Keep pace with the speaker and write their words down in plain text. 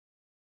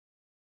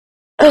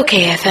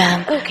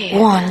okayfm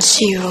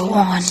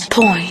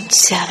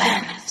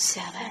 101.7.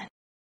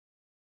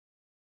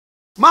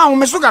 Ma wo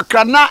meso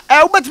kakra na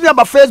wobetimi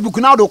aba Facebook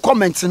na do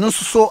comment no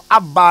so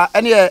aba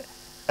ene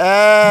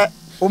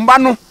umba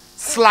no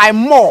slime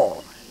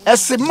more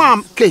ese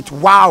mam Kate,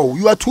 wow,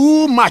 you are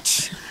too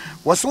much.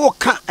 Was wo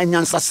ka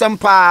anyansa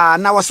sempa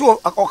na was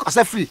wo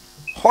okasa free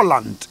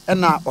Holland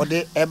na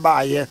ode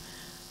eba ye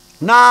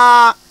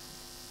na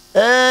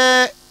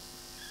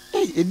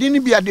edini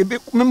bia de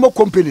member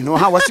company no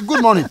ha was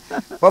good morning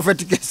prophet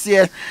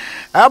Kese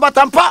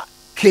abatampa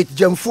Kate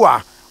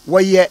Gyamfua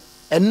woye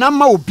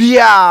enama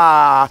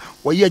obia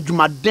woye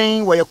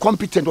adwumaden woye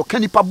competent o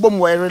kanipa bom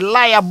woye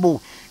reliable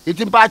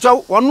itimpa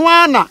acho wono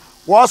ana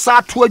wo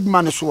sa to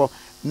adwuma ne so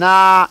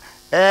na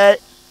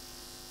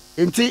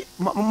enti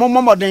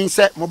momoden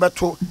se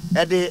mobeto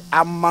de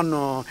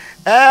amano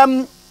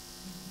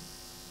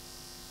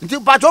enti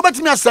pa to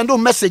betimi asendo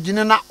message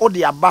ni na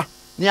ode aba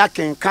ni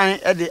akenkan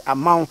de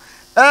amount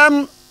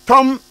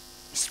Tom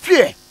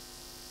Spear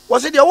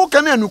was it the wo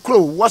kan anu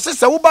kro was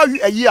se wo ba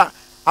ayi a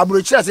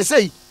abrochira se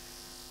sei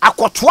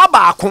akotoa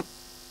baako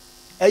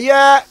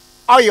eye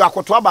oyo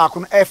akotoa baako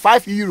no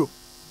 €5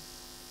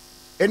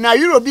 na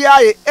euro bi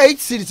aye 8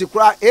 cities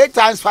kura 8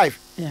 times 5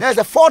 there's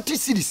a 40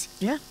 cities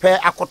per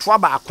akotoa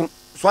baako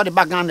so the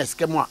bagana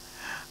skemu a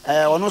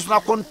ono so na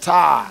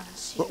konta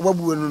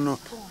wabuwe no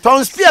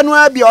Tom Spear no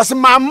abi o se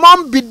my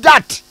mom be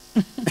that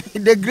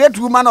the great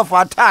woman of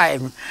our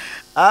time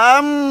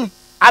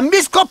a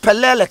misko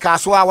pelele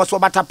kaso a was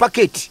obata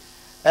packet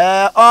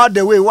all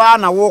the way wa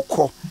na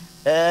woko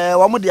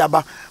wa mu de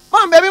aba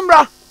man baby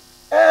mbra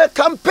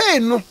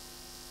campaign no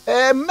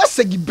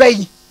message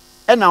bay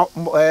na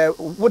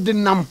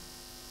wodinam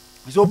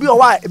so bi o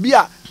wa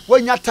bia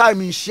wanya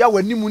time nhia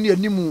wanimu ne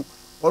animu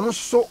ono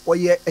so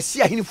oye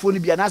asi ahenifo no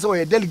bia na se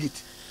oye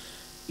delegate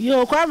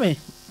yo kwame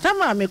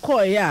tama me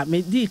call ya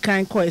me di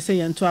kan call se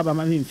yento aba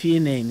ma mfie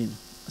na ani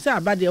se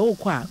abade wo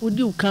kwa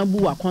odi ukan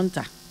bu wa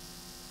konta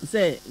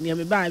se ne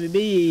me ba me be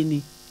ye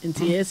ni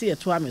nti ye se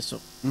yeto ame so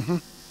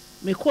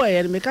me call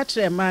ya me ka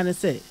kire ma ne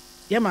se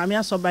ye ma me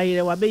aso ba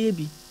yire wa be ye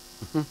bi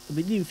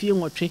be di mfie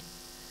nwotwe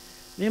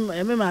me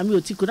ma me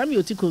otiko na me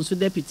otiko nso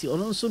deputy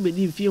ono nso be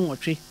di mfie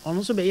nwotwe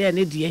ono nso be ye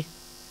ne de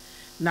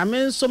na me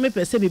nso me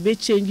pese be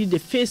change the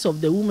face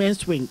of the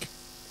women's wing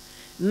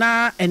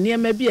na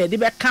enema bi e de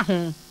be ka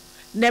ho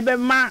na be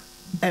ma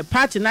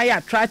party na ya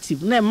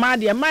attractive na ma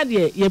de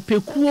ye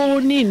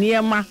pekuo ni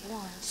niema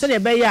se de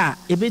be ya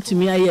e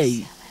betumi aye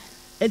yi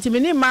entimi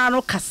ni ma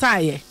no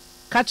kasaye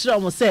ka kire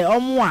omo se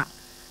omo a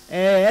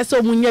ese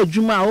omo nya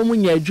adwuma omo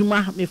nya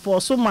adwuma me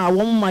for so ma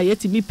won ma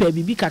yetimi pa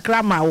bibi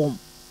kakra ma won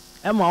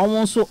e ma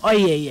omo nso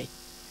oyeye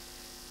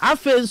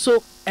afen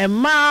so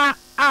ema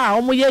a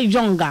omo ye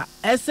younger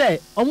ese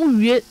omo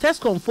wie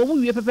test confirm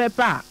omo wie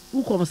pepepe a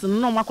ukom se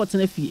no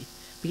makotena fie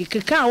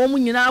bikeka omo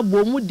nyina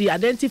abo mu di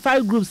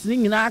identify groups ni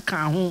nyina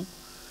ka ho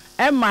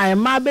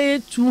ema be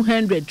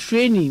 200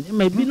 training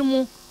ma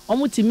binumu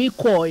omo timi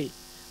koi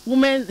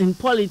women in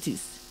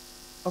politics.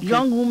 Okay.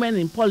 Young women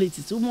in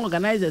politics, women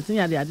organizers in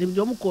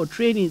the omo call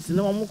trainings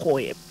no omo call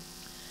ye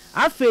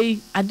afei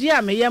ade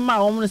a me yema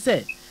omo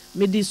say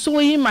me di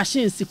sewing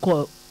machines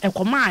call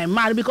ekoma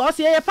ma because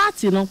ye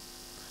party no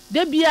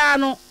de bia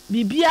no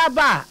bibia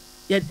ba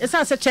ye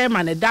esa se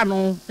chairman e da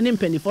no ne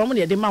mpanifo mo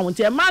de ma won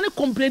ti e ma ne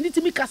complain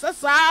ti mi kasa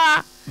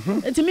saa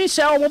enti mi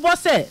hye omo bo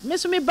say me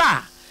so me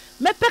ba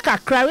me peka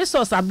cry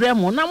resource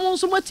abremo na mo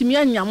so matimi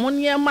anya mo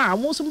ne ma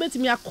mo so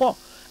matimi akọ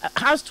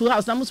house to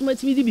house na mo so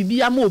matimi di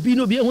bibia ma obi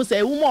no bi hu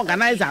say wo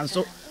organizer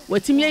so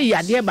watimi yi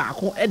ade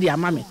baako e de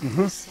ama me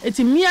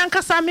enti mi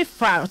ankasa me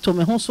fa to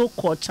me ho so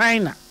ko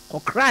China ko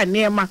cry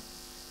nema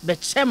be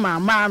che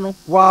mama no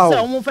wow. Say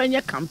omo fa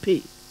nye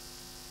campaign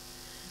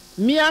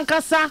mi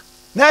ankasa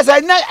na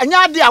say anya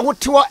ade a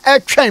wotewo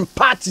atwen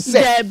party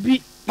say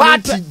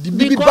party di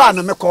bibi ba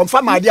na me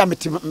confirm ade a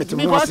metem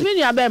because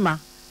me nua be ma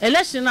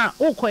election a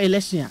ukọ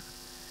election a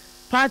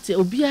party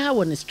obiara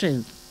won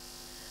strength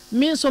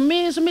me so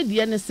me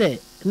die ne say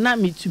na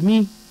me to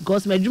me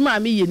because me dwuma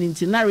me ye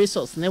ninti na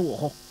resource ne wo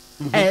ho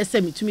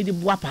say me to me di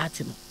boa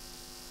party no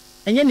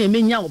enye na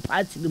emenya wo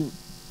party no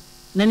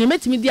na ne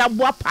metimi di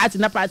aboa party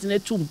na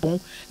tumpon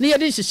ne ye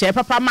di hihye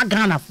papa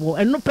magana fo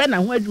eno pe na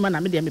ho adwuma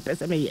na me de me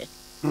pese me ye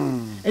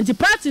enti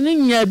party ni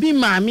nya bi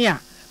maame a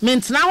me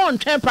ntena ho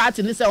ntwen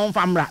party ni se won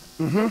famra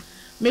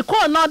me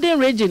call northern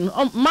region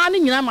ma ni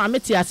nyina ma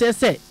meti ase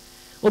se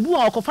obi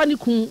wa okofa ni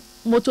kun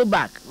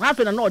motorbike na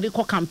fe na odi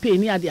ko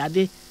campaign ni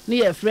ade ni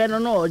ye frɛ no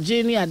no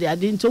oje ni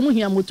ade nti omu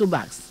hia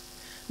motorbikes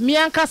mi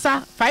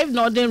ankasa 5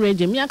 northern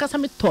region mi ankasa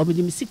me to me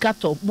di misika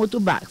to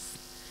motorbikes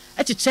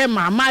echiche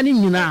ma ni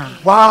nyina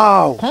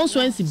wow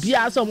constituency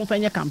bia so omu fa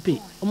nye campaign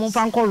omu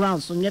fa nko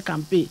round so nye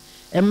campaign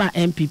e ma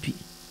MPP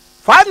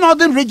 5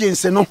 northern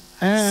regions no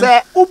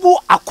say ubu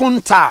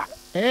akunta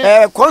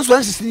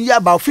constituencies ni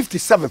about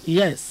 57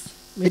 yes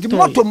it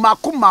moto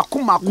maku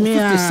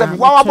 57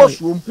 wa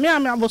bosu me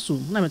abosu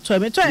na me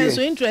toy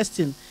so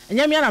interesting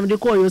enya me na me de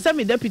call you say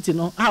me deputy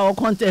no how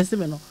contest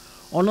me no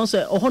ono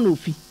say oho no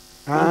fi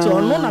nti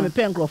ono na me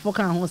pen crofo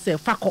kan ho say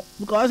fako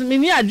because me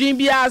ni adwen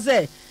bia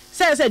say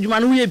adwuma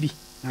no ye bi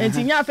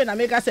enti nya afa na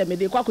me ka say me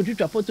de kwa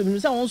kodwitwa photo me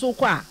say won so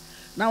kwa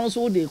na won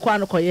so de kwa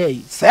no koye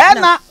yi say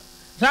na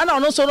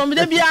ono so no me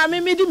de bia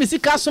me di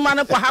misika soma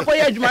no kwa ha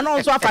koye adwuma na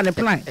won so afa ne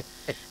plan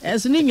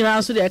enso ni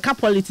nyina so de ka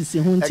politics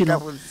ho nti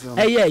no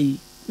yi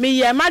me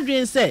ye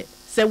madwen say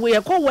we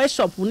ye ko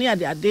workshop ni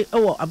ade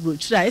wo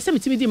abrochira e say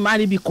metimi di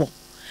mani bi ko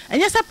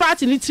enye say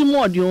party ni tiri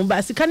mo odion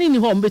ba sika ni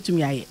ho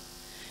mbetumi aye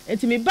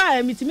enti me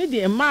ba metimi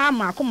di ma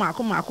mako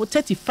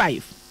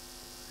 35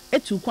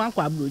 etu kwa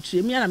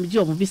abrochire me na me gi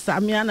omo visa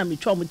me na me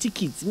twa omo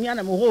ticket me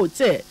na me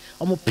hotel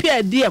omo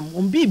pair dem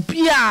omo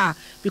bibia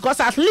because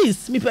at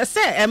least me per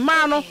say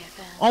ma no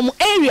omo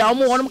area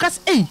omo won ka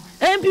say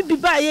MPP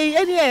ba ye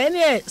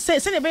any say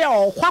ne be ya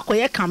okwa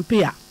koye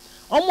campaign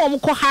omo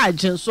ko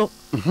hajj nso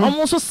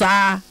omo so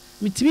saa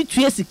mitimi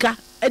tue sika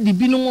edi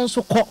binom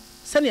nso kɔ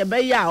se ne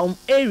be ya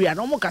area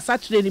no omo kasa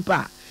kire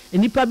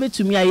nipa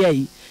betumi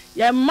ayi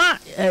ya ma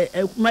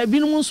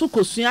binom nso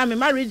kosua me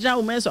ma regional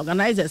women's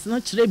organizers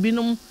no kire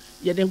binom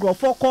ye den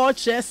grofo kɔ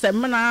kire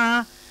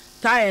semina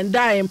tie and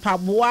die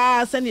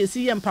mpaboa se ne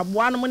esi ye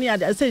mpaboa no mo ne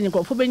ade se ne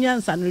grofo benya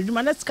nsa no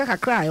dwuma na sika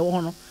kakra ye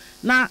ho no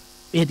na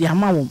ye de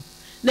ama wom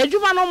na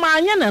dwuma no ma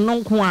anya na no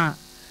nko a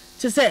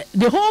te se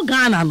the whole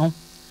Ghana no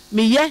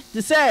me ye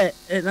te se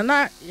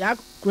na ya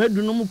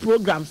kredu no mu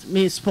programs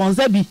me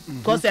sponsor bi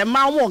because e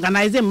ma wo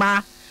organize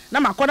ma na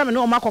makoda me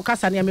no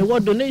makokasa ne me wo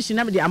donation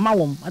na me de ama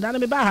wom ada na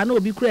me ba ha na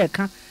obi kura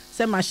eka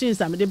se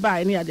machines am de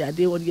ba ne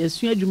ade wo de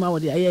asua adwuma wo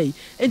de ayi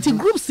enti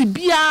groups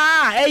bia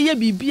eye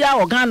bibia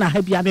o Ghana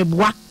ha bia me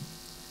boa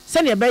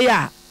se ne be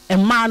ya e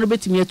ma no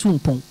betimi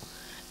atumpon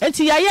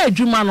enti ya ya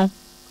adwuma no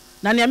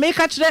na ne me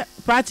ka kire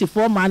party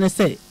for ma ne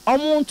se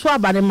omo nto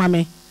abane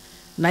mame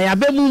na ya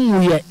be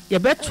mu ye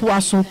beto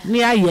aso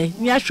ne aye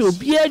ne ahwe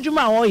obi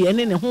adwuma wo ye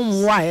ne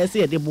ho wa ye se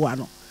ye de boa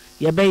no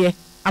ye be ye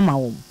ama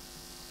wo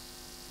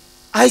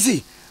I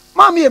see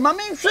mami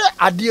hwe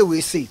ade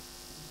we say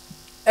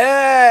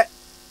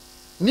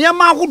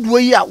niam ahodo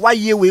yi a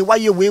waye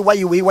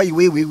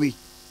we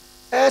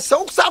se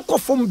uksa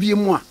kofom bi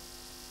mu a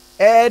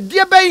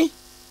de ben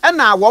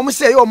na wo mo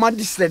say yo ma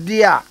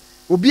disrede a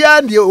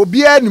obia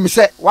nim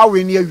se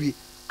wawe ne awie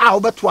a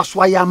obeto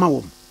aso aye ama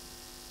wo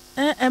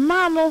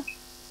ma no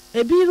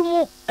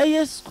ebiru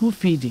eye school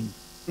feeding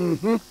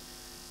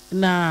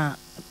na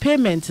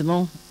payment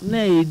no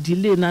na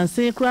delay na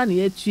nse kra na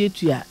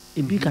etuatua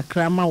ebi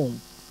kakra ma wo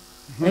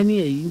ani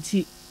eyi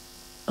nti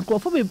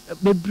akrofo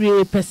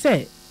bebre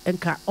pese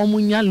enka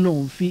omunya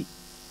loan fi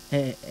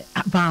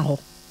aban ho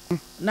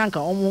na nka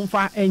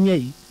omumfa enye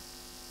yi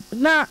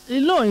na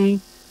loan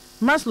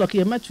must look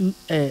ye matu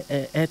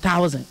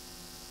 1000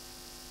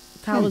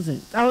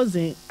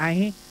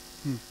 ahe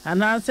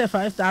ana say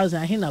 5000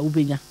 ahe na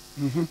ubenya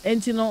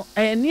enti no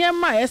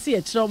niema ese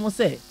ye kire omo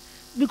say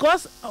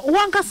because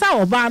one kasa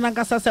oba na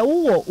kasa say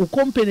wo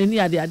company ni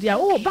ade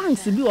wo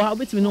banks bi wo ha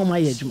betimi no ma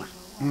ye adwuma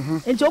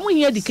enti omo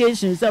yin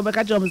education say oba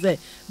ka kire omo say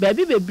ba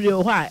bi bebre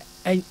ho a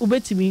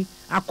ubetimi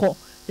akọ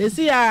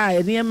esi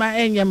ya niema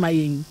enye ma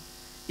yin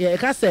ye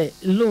ka say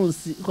loans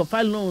ko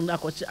fa loan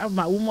akọchi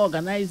ama women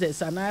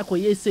organizers ana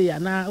akoye say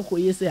ana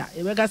akoye say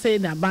e be ka say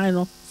na ban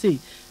no say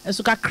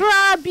eso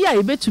kakra bi a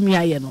ebetumi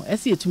aye no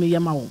ese etumi ye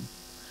ma wo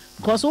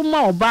because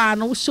woman oba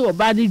no she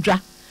oba ni dwa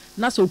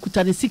na so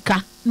okuta ne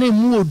sika na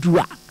emu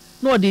odua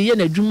na ode ye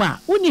na dwuma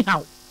uni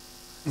haw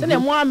se ne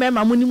mo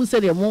amema mo nim se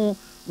de mo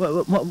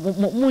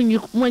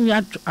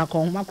nya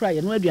akon makra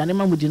ye no aduane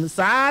ma mudi no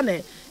saa na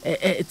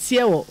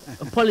tie wo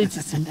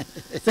politics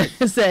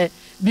se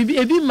bibi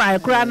ebi my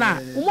kra na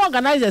mo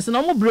organizers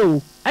no mo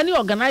bro any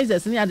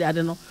organizers ni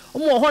ade no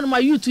mo ho no ma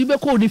YouTube be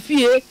ko de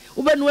fie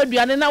wo be no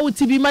aduane na wo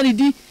tibi ma ne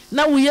di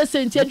na wo ye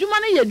senti adwuma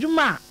na ye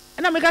adwuma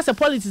na me ka se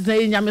politics na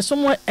ye nyame so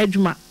mo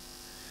adwuma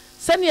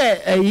se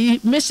ne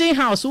mission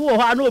house wo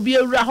ho na obi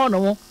ewura ho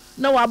no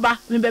na waba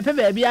me bepe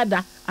ba bi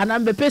ada ana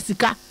bepe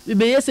sika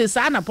be ye se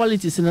sa na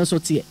politics no so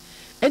tie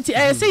enti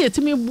se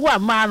yetimi bua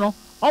ma no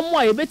omo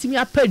a ye betimi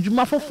apa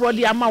adwuma foforo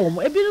de ama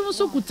wo ebi no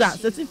so kuta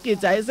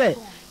certificate ai se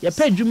ye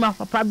pa adwuma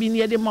papa bi ne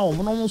ye de ma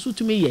wo no so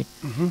tumi ye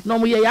no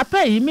mo ye ya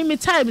pa yi me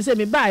time se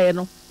me ba ye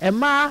no e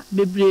ma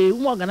bebre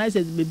wo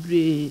organizers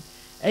bebre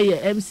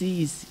eye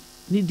MCs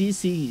ni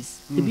DCs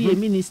ebi ye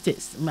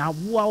ministers ma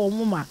boa wo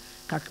mo ma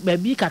ba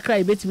bi kakra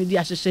ye betimi di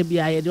ahyehye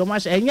bia ye de o ma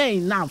hye enye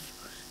enough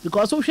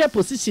because we share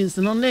positions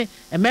no ne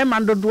e me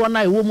man dodo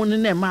na e wo mu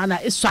ne ma na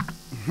eswa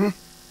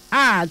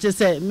je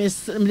say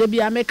miss me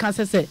bia me kan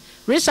say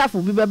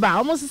reshuffle bi beba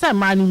almost say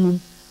man mu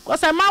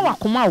because e ma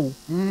wakoma wo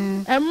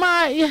e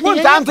ma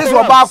won tantes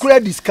wo ba akura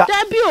diska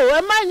da bi o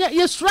e ma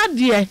ye sura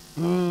de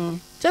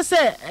je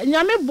say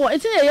nyame bo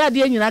enti ye ya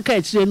de nyina ka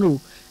akire no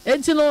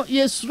enti no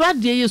ye sura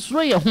de ye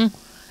suro ye ho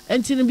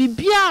enti no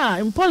bibia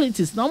in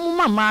politics na mo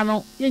mama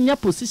no ye nya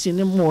position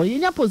ni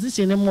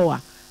mo a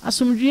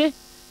asomdue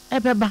e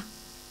beba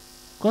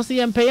because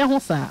ye mpeye ho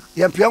sa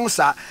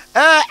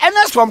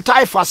NS from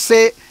Taifa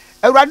say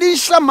Eradi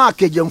Islama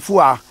ke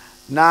Gyamfua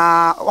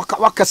na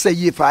waka say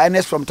ye pa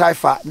NS from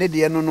Taifa ne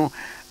de no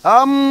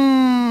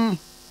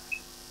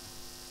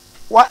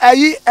wa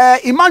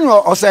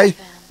Emmanuel osay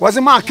was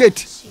a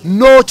market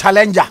no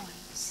challenger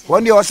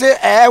when you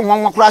say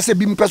one class a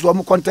beam press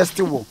one contest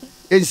wo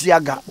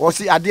ensiaga was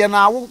see ade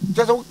na wo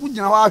just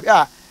wugina wa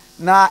hwa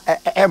na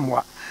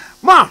emwa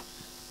ma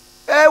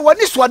when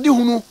this wadi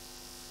hunu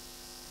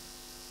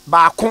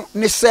ba ko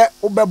ne se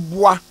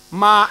obeboa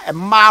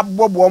ma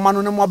bobo ma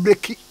no ne mo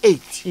breaking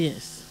 8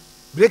 yes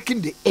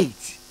breaking the 8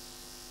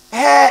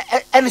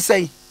 any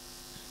say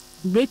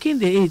breaking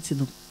the 8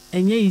 no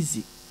enye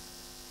easy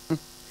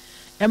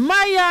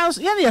ya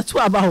ye to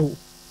abaho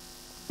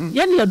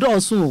ye ne do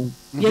so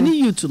ye ne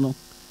youth no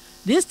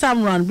this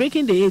time round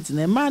breaking the 8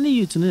 na ma ne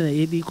youth no na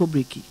ye di ko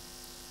breaki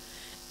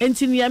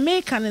enti ne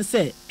America ne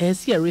say e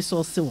see a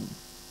resource won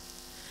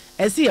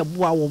e see e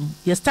boa won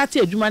ye start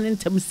adwuma ne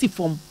ntem si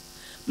form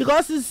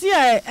because see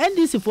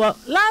NDC for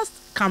last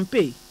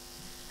campaign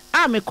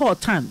me call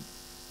time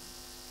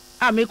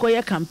me call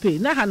your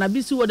campaign na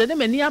hanabisu wo de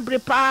mani abre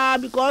pa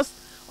because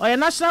or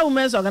national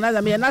women's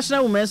organizer me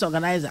national women's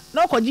organizer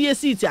no ko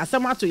GSC ti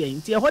asamato ye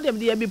nti e ho dem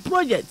de be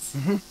projects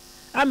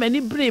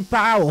many bre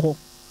pa wo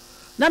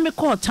na me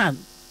call time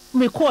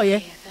me call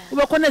ye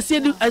we ko na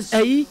siedu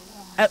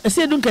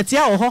siedu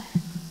nkatia wo ho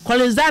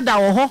kolizada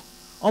wo ho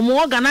omo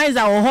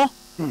organizer wo ho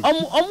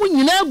omo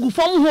nyina agu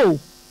fom ho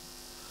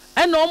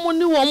ena omo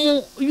ni wo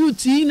mo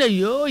youth na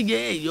yo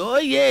ye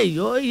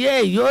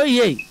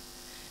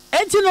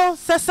enti no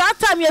se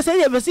sata me se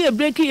ye be se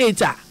breaking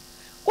 8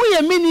 wo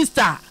ye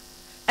minister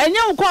enye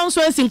wo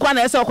konso ensi kwa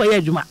na ese okoye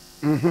adwuma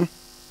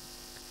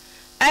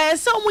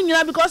se omo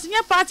nyina because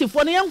nye party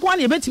for no ye nkwa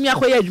na ye betimi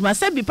akoye adwuma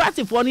se bi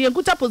party for no ye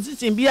nkuta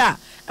position bi a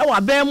e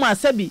wa ban mu a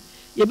se bi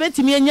ye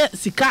betimi enye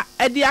sika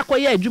e de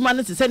akoye adwuma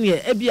no se se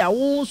ne e bia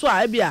wo so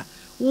a e bia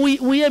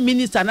wo ye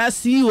minister na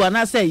CEO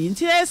na se yi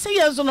nti se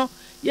ye so no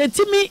ye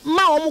timi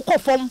ma omo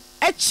kofom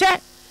e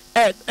che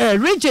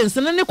regions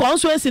ne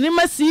constituency ne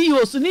ma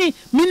CEOs ni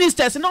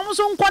ministers no omo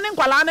so nkwa ne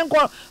nkwala ne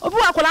nkwa obi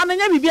akwala ne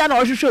nya bibia na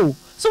ohwehwe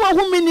so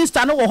wo hu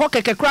minister no wo ho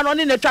kekekra no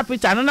ne netwa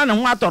picture no na ne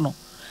ho ato no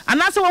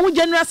ana se wo hu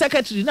general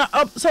secretary na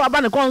so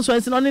aba ne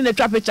constituency no ne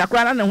netwa picture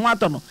kra na ne ho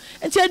ato no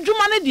enti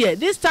adwuma ne de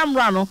this time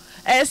round no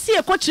se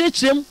e ko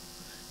kirechirem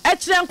e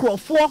kire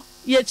nkrofo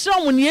ye kire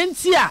omo ne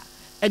enti a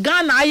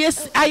Ghana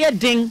aye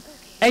ding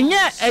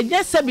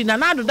enye sebi na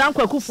ado dan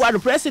kwakufu ado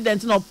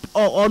president no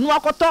onu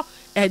akoto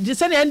di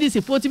se na NDC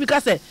 40 bi ka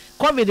se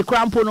covid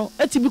crampo no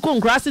etibi ko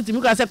nkra city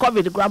bi ka se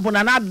covid crampo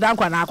na ado dan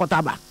kwa na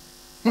akota ba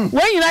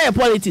when you know your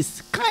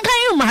politics can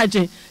you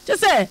imagine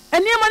just say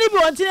any money be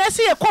on tin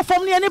see e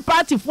kofom ne any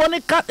party for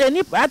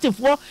any party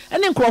for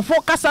any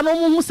nkrofo kasa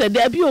no mu se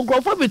da bi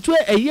nkrofo betu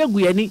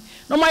eyegu ani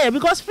no ma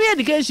because free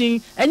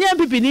education enye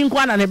MPP ni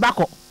nkwa na ne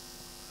bako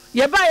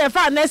ye ba ye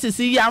fa nurses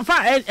ya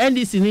fa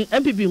NDC ni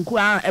MPP nku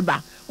a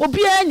eba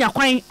obi anya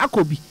kwan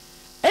akobi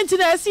enti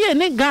na esi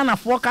ni Ghana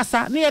fo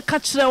kasa na ye ka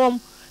kire wom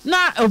na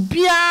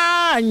obi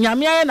a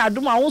nyame aye na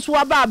dum a wonso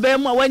aba aba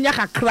mu a wanya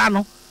kakra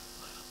no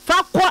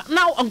fa kwa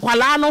na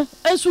nkwala no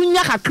ensu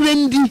nya kakra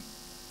ndi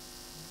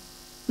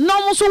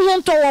no mo so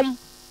wonto wom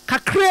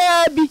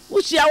kakra bi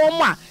usia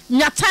wom a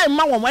nya time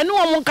ma wom ene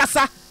wom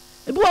nkasa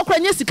ebi wo kra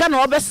nya sika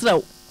na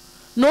obesrew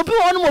na obi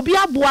wo no obi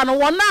aboa no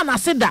won na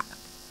seda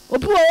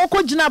obi wo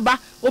ko gina ba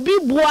obi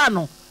boa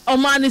no o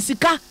ma ne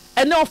sika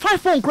ene o 5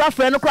 phone kra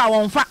frɛ no kra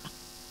won fa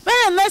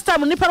ben next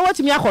time nipa no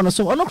watimi akɔ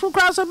so ono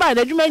kra so ba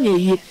da dwuma nya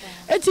yi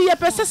eti ye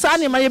pese sa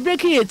ne ma ye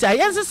breaking it a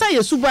yen sesa ye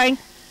suban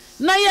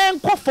na yen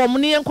kɔ fom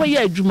ne yen kɔ ye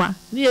adwuma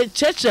ne ye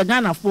church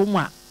Ghana fo mu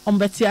a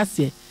ombeti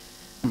ase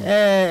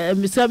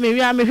misa me wi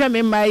amehwɛ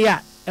me mai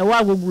a ɛwɔ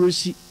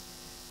agoguroshi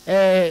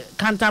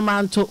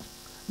Kantamanto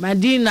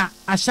Madina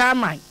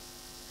Ashaman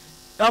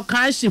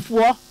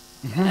ɔkanhyifoɔ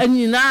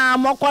anyina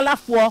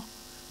mɔkɔlafoɔ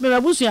me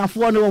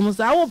mabusuafoɔ no wɔn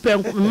sa wo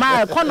pɛ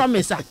ma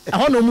economics a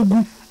ɛhɔ no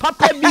mugu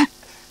papa bi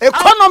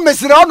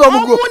economics re ho no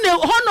mugu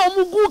ho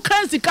no mugu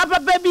kan sika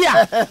papa bi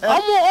a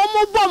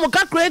ɔmo bɔ mo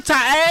calculator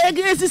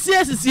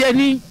esisi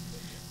ani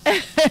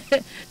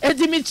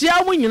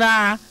edimitia mo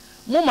nyina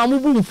mo ma mo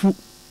bu mfu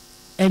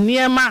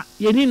eniema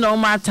yeni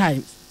normal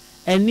times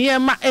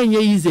eniema enye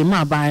yize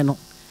ma ban no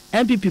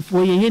MPP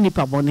fo yenye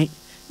nipa bone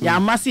ya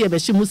amase ye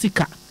behye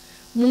musika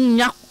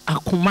munya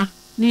akoma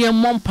ni ye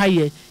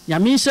mompaye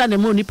nyame nhira ne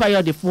mo nipa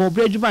ye de fo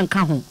bredwuma nka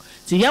ho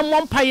ti ye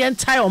mompaye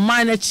ntai o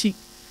man na chi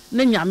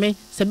ne nyame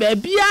se ba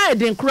bia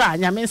eden kura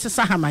nyame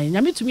nsesa hamaye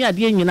nyame tumi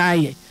ade nyina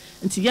ye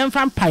nti ye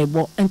mfa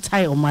mpaibɔ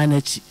ntai o man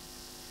na chi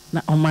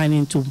na o man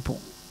ni ntompo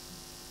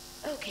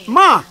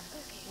ma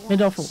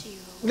medofo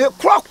ne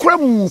kura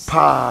mu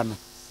pa no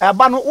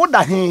eba no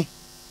woda he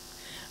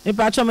me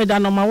pa cho me da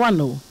number 1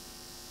 no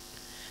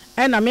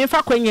na me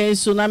fa kwanya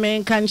isu na me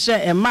nka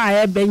nhyɛ ema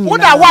a eba nyina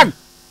woda 1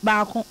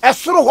 ba ko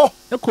esoro ho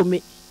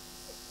ekome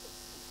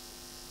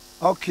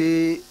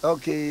okay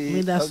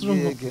me da soro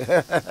ho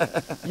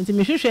nti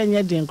me hwehwɛ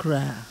nya den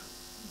kura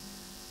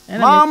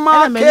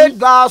mama ke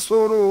da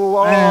soro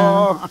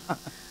ho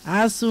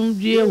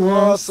asumdue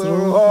wo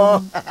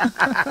soro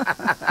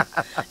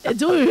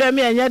etu hwehwɛ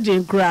me nya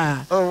den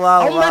kura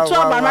ombeto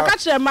aba na ka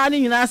kyerɛ ma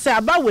ni nyina sɛ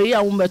aba wei a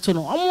ombeto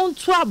no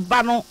omonto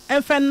aba no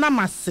emfe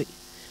namase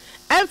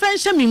emfe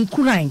nhye me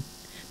nkuran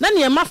na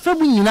ne ma fa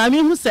mu nyina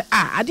me hu se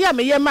ade a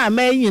me ye ma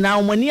nyina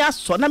o mani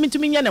aso na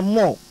metumi nye ne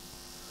mo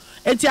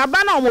enti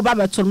aba na o mo ba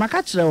beto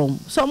maka kire wo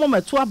so mo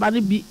meto aba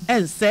ne bi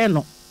ense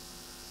no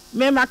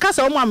me maka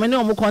se o mo amene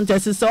o mo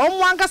contest se o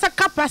mo ankasa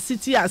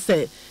capacity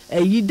ase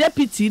yi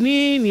deputy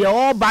ni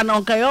o ba na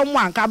nka yo mo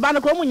anka ba na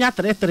ko mo nya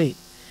 33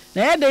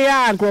 na ede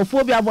ya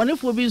nkrofo bi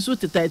abonefo bi nsu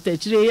tetete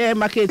kire ye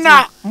market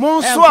na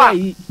mo so a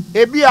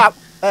ebi a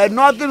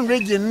northern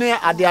region ne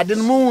ade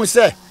no mu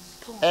se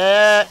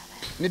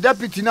ni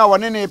deputy na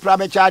woni ne pra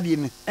be chadi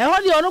ni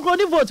ho de ono ko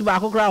di vote ba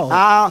akokra ho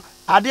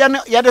ade no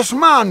ye de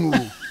soma nu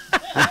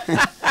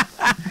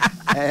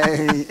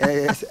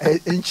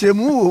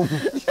enchemu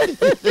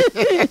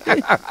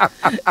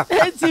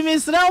enti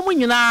misra mu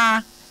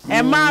nyina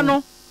ma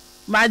no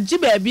ma gi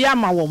ba bia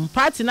ma wo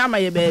party na ma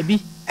ye ba bi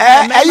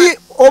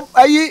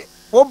ayi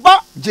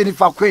oba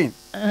Jennifer Queen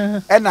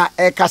ena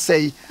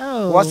ekasai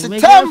was the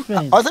term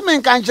was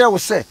me kan kire wo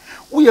say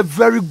we a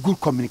very good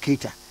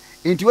communicator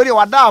into we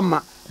wada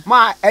ma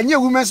enye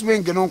women's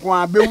wing no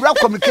kwa be wura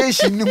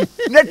communication nim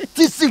na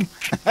tisim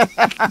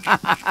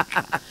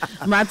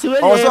ma ti we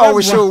also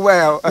we show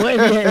well we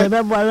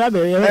be boy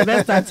we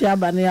be start ya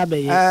ba na ya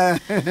be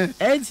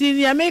enti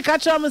ni me ka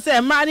kire mo say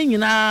ma ni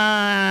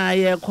nyina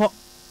ye ko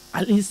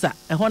Alisa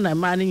ho na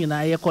ma ni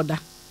nyina ye ko da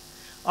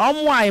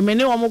omo ai me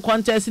ne omo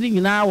contest ni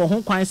nyina wo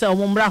ho kwan se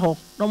omo mra ho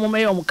no omo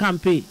me omo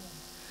campaign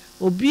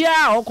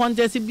obia o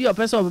contest bi o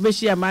pese obe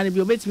hia ma ne bi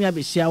obetimi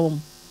abehia wo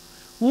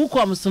wu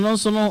kom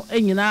sono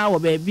enyina wo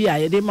ba bi a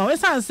ye de ma we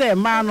san se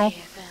ma no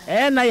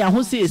na ya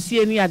ho se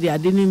esie ni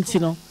ade ni nti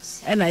no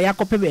na ya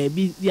kope ba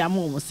bi ya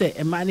mo se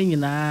ma ne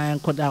nyina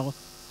nkoda ho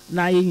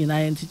na ye nyina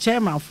ye nti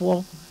chairman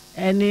fo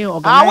eni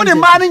organize wo ne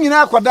ma ne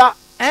nyina koda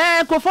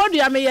kofodu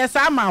ya me yes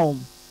ama wo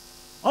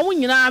omu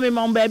nyina me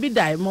ma mba bi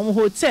dai mo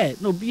hotel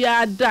no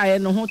bia dai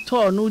no ho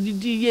to no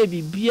didi ye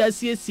bibia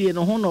siesie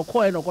no ho no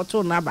koe no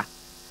koto na ba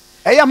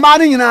ma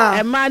ne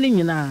nyina ma ne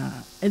nyina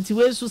enti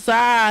we su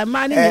sa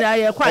ma ne nyina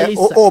ye kwa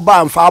Lisa o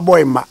ba mfa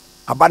boy ma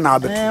aba na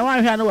abeto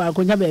wan hwa no wa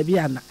konya ba bi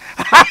ana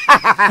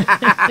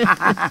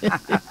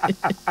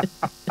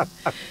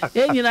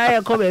ye nyina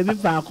ye ko ba bi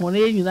pa ko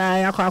ye nyina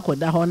ya ko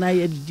akoda ho na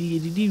ye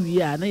didi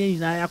wi a na ye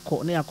nyina ya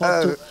ko na ya ko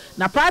to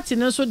na party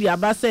no so di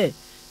aba se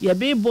ye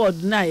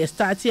billboard na ye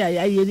start ya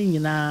ye ni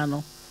nyina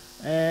no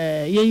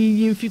ye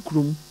yin fi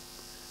krum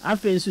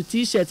afen su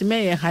t-shirt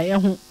me ye ha ye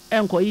ho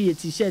enko ye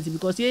t-shirt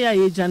because ye ya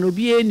ye jan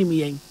obi enim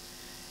yen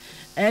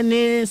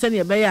eni se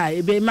ne be ya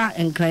e be ma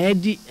enkran ya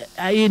di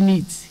aye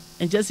neat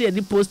enje se ye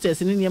di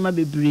posters ni niam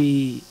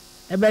bebre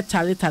e be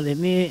tale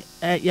ni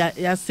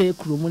ya se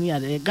krum ni ya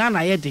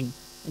Ghana ye din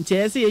nche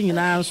ye se ye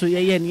nyina so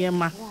ye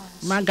niam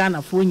ma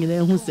Ghana fo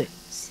nyina hu se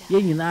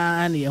ye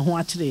nyina na ye ho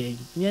akire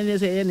ye ne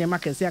se ye ne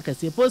makase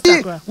akase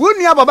poster kra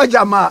woni ababa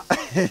jama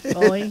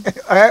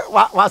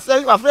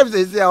wa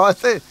friends say wa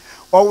say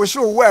o we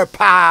show where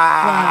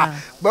pa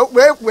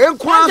we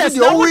kwan so de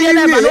o wi ni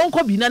na no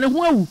ko bi na ne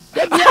ho awu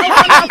de bia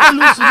o na ko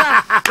lusu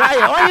na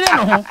right o yire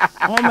no ho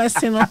o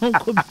mesi no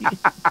ko bi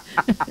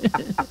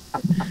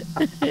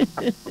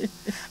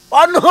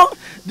ono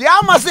di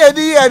ama say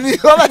di ye ni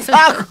o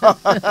betako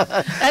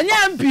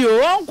enya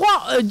mpio onko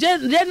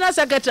general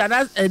secretary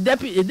na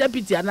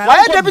deputy na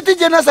why deputy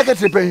general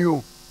secretary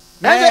penyu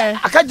na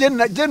aka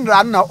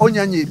general na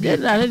onyanye bi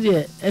na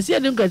de ese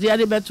de nkati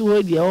ade beto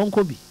ho di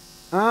onko bi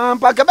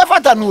pa ke be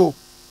fata no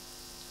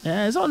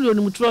so lo ni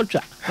mutro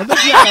twa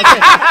obeti aka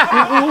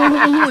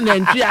na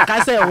ntwi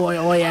aka say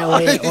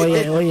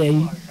oye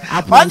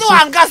apani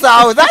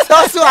wankasa o that's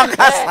also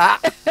wankasa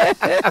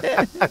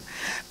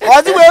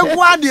odi we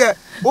ku ade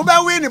wo be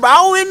win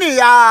ba wo win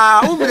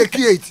ya wo break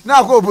it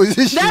na ko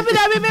opposition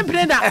dabi me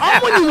prenda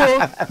omunimo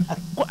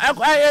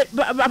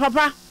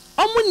papa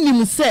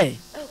omunim say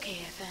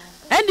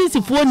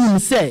NDC for nim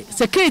say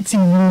security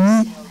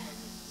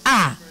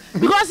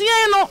because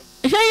ye no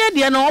ye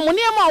de no omo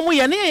ne ma omo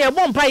ye ne ye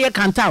bompa ye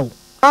kanta o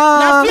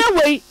na fie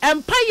we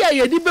empa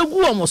ye di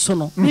begu omo so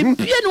no ne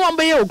pie ne won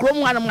be ye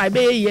okrom anam ga be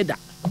ye da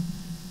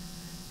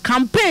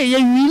campaign ye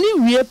wini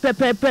wie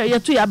pepepe ye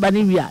to ya ba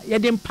ne wi a ye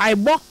de mpai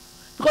bo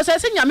because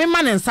ese nyame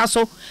ma ne nsa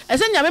so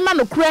ese nyame ma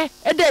no kure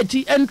e da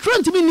ati entro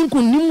ntimi nim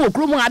kun nim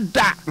okrom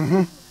ada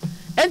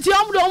enti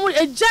omo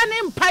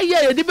ejane mpai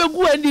ye di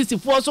begu NDC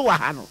for so wa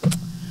ha no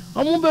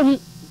omo be hu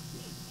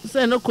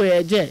se no ko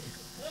ye je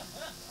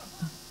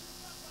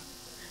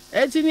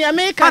eti ni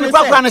America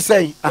ne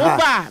say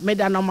oba me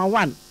da number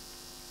 1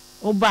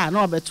 oba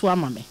na obeto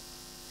ama me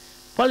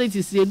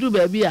politics ye du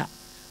ba bi a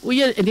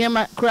uye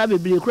enema kura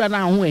bebre kura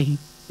na ho ahi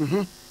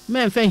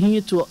me mfa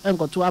hi to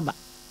enkoto aba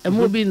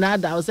emo bi na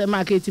da o se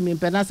market me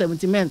pena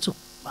 70 mento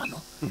ano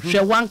hwe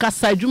wanka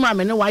sadwuma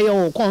me ne waye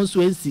o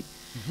constituency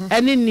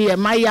eni ne e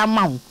maya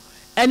mawo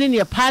eni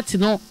ne party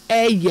no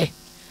eye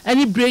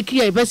eni break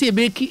ye be se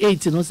break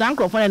 8 no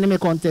sankrofo na me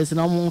contest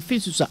na omo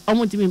fisusa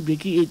omo timi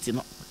break 8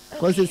 no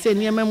because say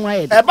niam mu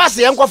aye ba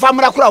se enko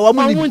famra kura wa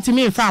mu ni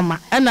ntimi fama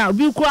na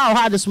obi kura o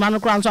ha de suma no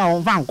kura nso a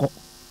won fa nko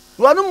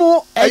wonu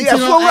mu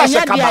efo wura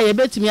se kaba ya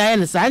betimi aye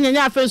ne sa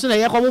anya afa so na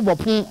ye ko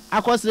bobopon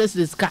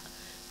akosresre ska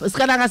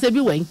na ka se bi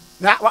wen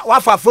na wa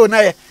fa phone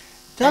na ye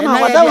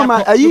Tana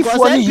ma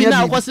ayifo ni here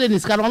na ukosire ni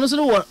ska no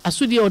so wo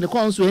asudie o de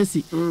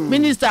constituency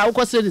minister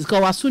ukosire ni ska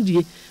wo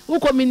asudie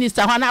uko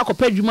minister ho na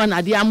akopadwuma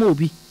na de ama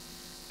obi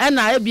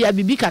na ebia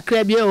bibi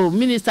kakra bia o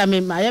minister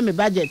me maye me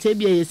budget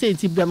ebia ye say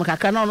nti bram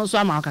kakra na no so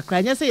ama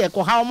kakra nya say ye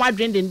ko hawo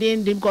madwen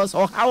den because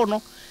o hawo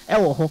no e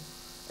wo ho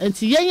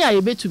nti yen ya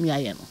ye betumi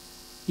aye no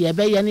ye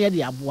be ye na ye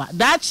de aboa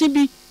daachi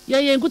bi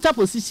ye nkuta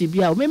position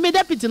bia o me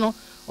deputy no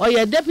o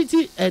ye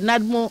deputy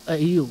nadmo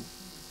yo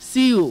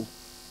CEO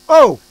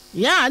oh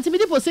yeah nti bi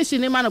the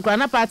position ni man kra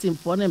na party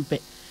for ne mpe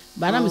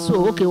ba na me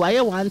so okay why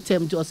one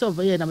term to yourself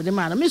ye na me de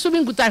man me so bi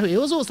nkuta hwe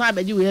o so san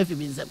abaji we afi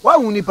bi nsem wa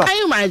hu nipa can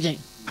you imagine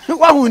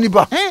wa hu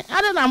nipa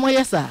ada na mo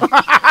yesa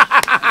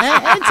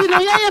enti no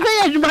ye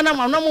be adwuma na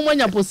mo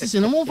nya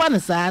position mo fa ne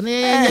sa na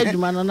ye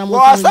adwuma na mo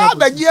wa sa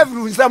abaji afi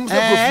nsem se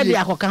kofi de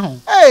akoka ho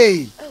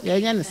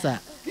ye nya ne sa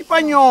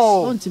nipa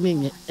nyo onti me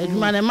nye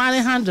adwuma na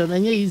man handle na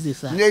nye easy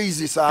sa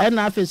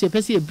na afi so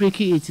pese e break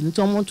it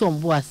nto mo nto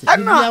mbo ase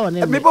bia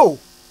wona me bo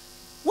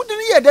wo de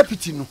ye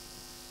deputy no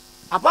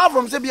apart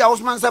from say bia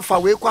Osman say fa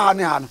we kwa ha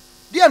ne ha no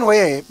dia no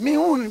ye me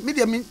hu me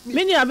dia me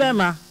ni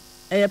abema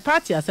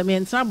party asem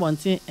entra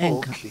bonten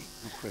enka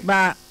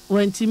ba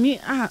wantimi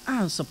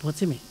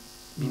support me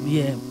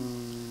bibia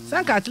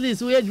sanka at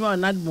least we adwuma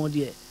na admo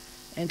de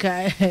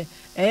enka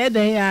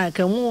den ya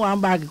ka mu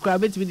one bag kwa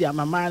betimi dia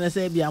mama na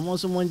say bia mo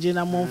so mo nje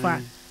na mo fa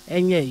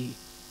enye yi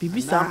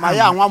bibisa ma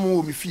ya anwa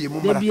mo mi fie mo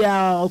mara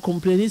bia o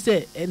complain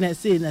say na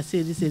say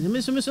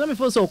me so na me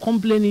fo so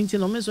complaining ti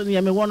no me so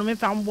ya me wono me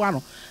fa mboa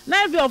no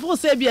na bia fo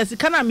say bia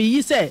sika na me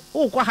yi say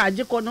o kwa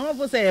haje ko no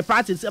fo say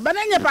party ba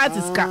na nye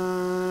party ska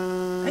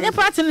anya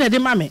party na de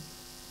mame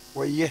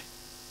oye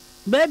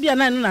baby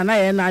na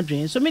ye na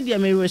adwen so me dia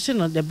me wish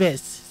no the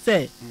best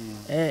say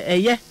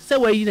ye say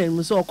we yi na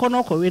mu so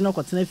okono okowe no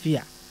kotena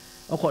fia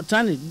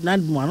okotana na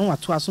mu anu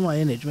wato aso no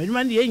ye na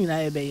adwuma de ye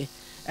nyina ye be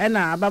ye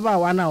na ababa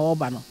wa na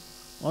oba no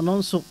ono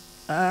nso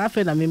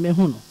afa na me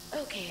hu no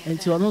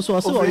enti ono nso o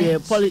so ye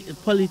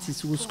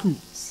politics wo school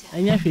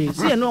anya hwe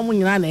see no mo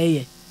nyina na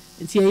ye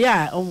enti ye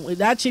ya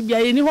da chi bia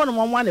ye ni ho no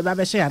mo na ba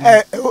be hye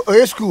ya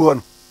o school ho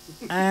no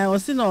o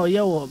si no ye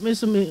wo me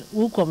so me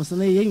wo kom so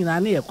na ye nyina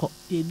na ye ko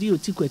ye di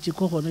otikwachi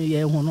ko ho no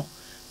ye hu no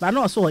ba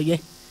na o so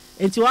ye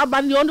enti wa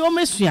ba ndi o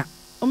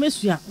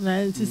mesua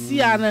na enti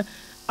si a na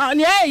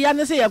ne ya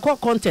ne se ye ko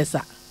contest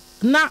a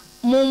na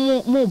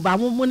mo ba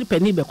mo ni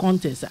pani be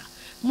contest a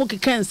mo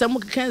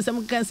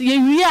kekense ye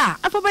wi a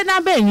afa be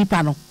na ba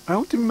nipa no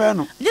awti me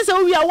no je se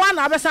wi a wa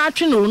na abesa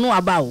atwe no no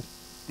aba o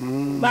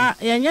ba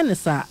ye nye ne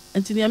sa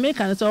enti ne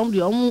America ne se om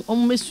de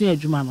om mesua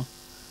adwuma no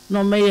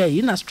no me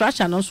ye na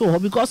structure no so ho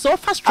because so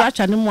fast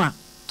structure ne mo a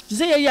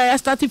say ye ya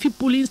start fi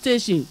polling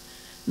station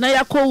na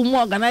ya ko mu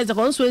organizer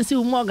ko so ensi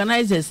mu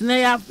organizers na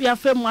ya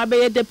fe mu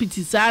abe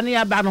deputy sa na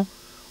ya ba no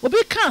obi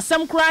kan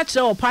sam kura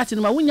kire o party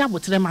no ma wunya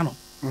botre ma no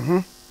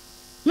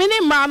mini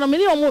ma no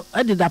mini omo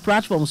edi da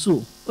platform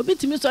so obi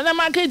timi so na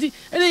market e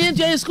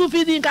ye school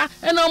feed nka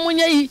e na omo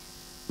nya yi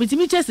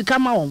mitimi chesi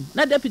kama won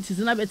na deputies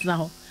na betina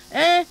ho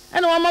e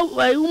na wama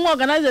mu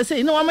organizer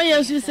say na wama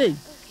ye say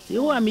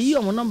you am yi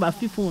omo number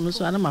 5 no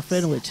so na my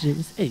friend we kire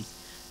me say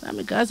na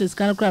me ka say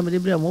scan kra me de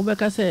bre mo be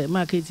ka say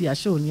market ya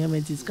show ni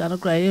am ti scan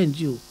kra ye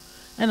nju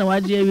e na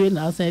waje ewe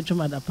na say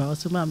twema da pa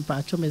so ma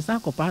mpa cho me sa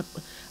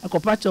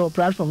akopa cho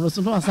platform no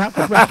so no sa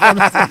akopa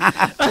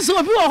platform so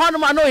obi wo ho no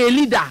ma no ye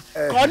leader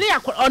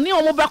oni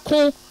omo be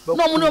kon no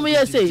omo no me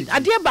ye say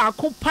ade ba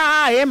ko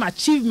pa ye ma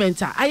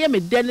achievement a aye me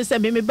den say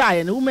me ba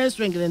ye na women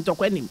string ne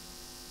ntokwanim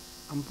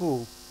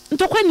ampo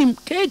ntokwanim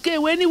keke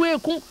we ni we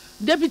kun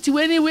deputy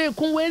we ni we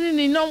kun we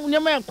ni no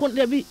nyama kun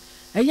debi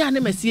eya ne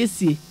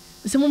masiesie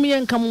se mu ye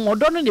nka mu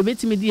odo no de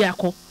betimi di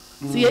akọ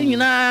se ye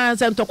nyina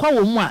se ntokwa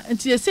wo mu a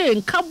enti ye se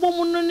nka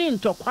bom no ni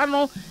ntokwa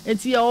no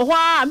enti ye ho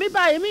a me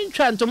ba ye mi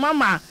ntwa ntoma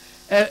ma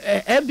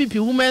MPP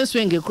women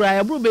swing kura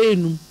ya buru be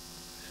enum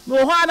me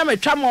ho a na me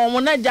twa ma mo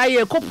na gya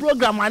ye ko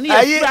program ani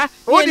ye fura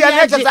o de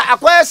na chesa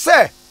akwa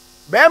se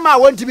be ma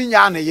wontimi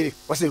nya na yire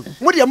o se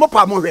mu de mo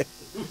pa mo hwe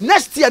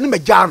next year ni me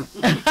gya no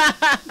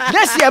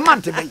next year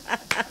month be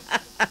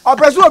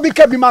operation obi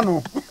ka bi ma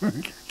no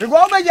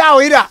tigo be gya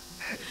o ira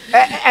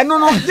eno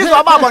no this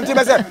oba bonti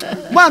be say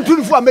man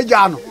tunufu a me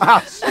gya no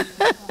na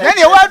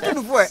ne wa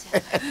tunufu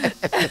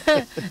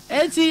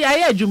enti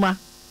aye adwuma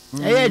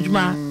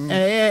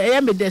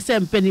me de se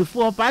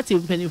mpanifo party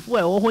mpanifo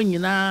e wo ho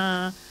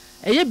nyina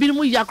bi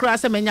mu yakora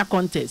se menya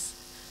contest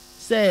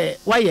se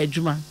why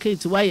adwuma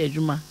Kate why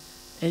adwuma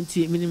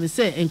enti minim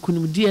se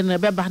enkunumdie na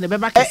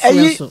beba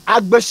kese so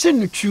agbese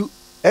nutu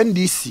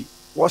NDC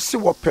wo se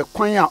wo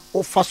pekwan a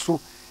ofa so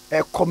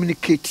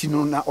communicate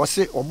no na wo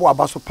se obo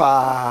abaso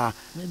pa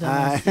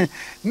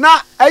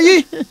na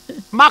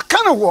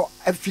makana wo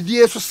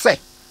afidie so se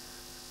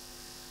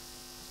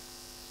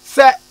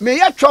me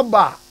ya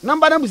choba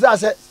number na bisa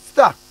se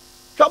star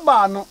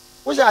choba no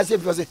wo sha se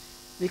fi se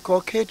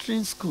because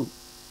catering school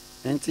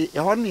enti e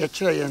ho na ye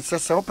kire ye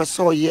nse wo pese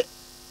o ye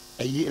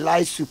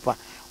live super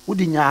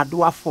udi nyaado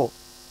afọ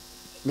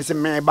me se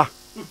meba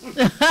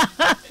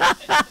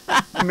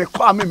me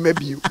kwa me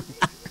mebio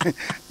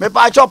Me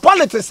pa cho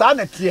politics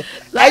ana tie.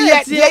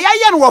 Eye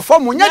ye no wo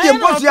fam nya de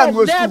mposu ya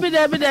no school.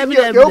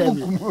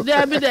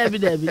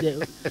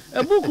 Debi.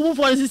 Ebuku mu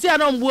for sisi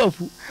ana mbu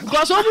afu.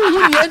 Because omu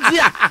hu ni enti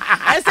a.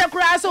 Ese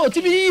kura se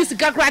otimi yi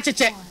sika kura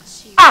cheche.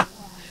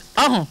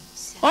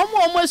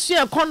 Omo asu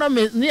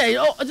economy ni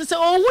o se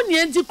ohu ni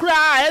enti kura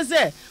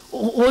ese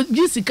o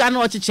gi sika na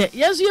o cheche.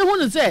 Yesu ye hu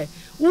no se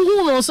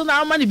uhu no so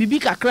na ama ni bibi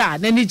kakra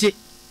na nije.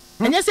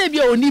 Enye se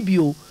bia oni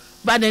bio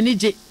ba na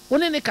nije.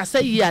 Woni ne kasa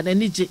yi a na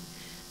nije.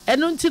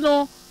 Enu nti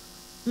no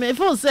me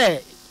feel say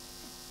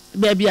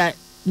baby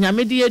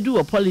nyame de edu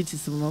o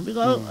politics no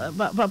because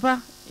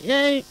papa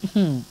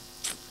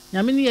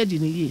nyame ne edi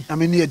ni yi.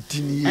 Nyame ne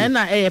edi ni yi.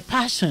 Na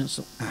passion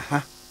so.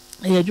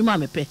 Adwuma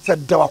me pe. Se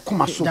da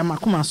wakoma so. Da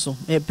makoma so.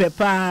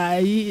 Pepa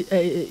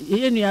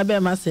ye nua be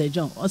ma se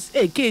John. O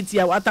say Kate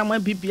ya watamwa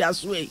pipi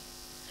aso e.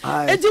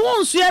 Edi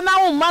won sue na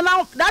won ma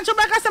na da cho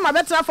be ka se ma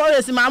betra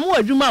forest ma mo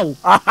adwuma o.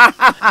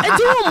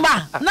 Edi won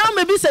ma na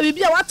me bi se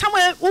bibia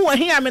watamwa wo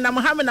hin ame na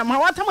ma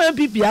watamwa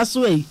pipi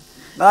aso e.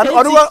 Na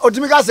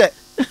odimi ka se.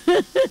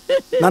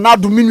 Na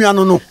do minua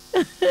no.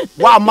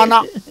 Wa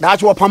mana da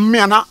cho pam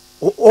me na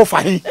o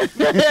fa hin.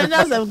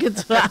 Na sam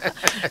kitwa.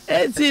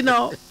 Eti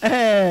no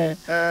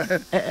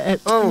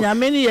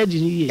nyameni ye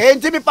dini ye.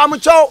 Enti mi pam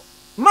cho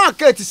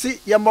market si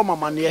ye mbọ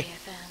mamane.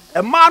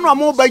 E ma no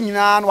amu ba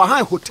nyina no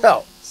han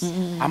hotel.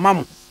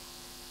 Amamu.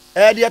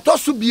 De to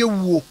so bie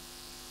wuo.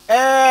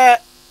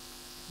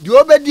 Di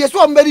obedie so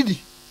ombedidi.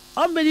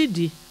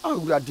 Ombedidi.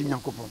 Awura di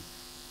Nyankopon.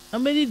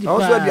 Ombedidi pa. O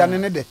so aduane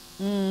ne de.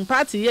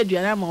 Party ye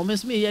aduane ma o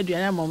mesme ye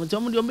aduane ma o mo de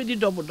ombedi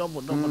double.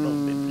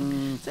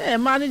 Say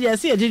man dey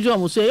say ejeju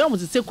omo so ye omo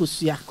se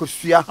kosua.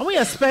 Kosua. Omo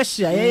ye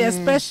special, ye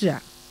special.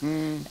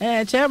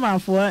 Chairman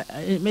for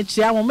me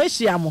chia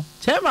mo.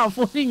 Chairman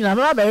for ni nyina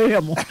me ba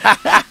hwe mo.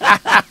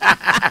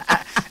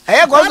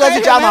 Go so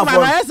the chairman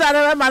for. I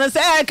say man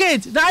say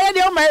Kate, na ye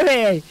dey o ma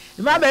hwe.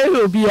 Ma ba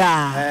hwe obi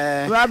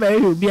a. Ma ba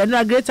hwe obi a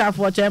na greater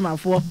for chairman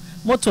for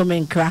moto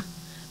me nkra.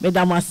 Me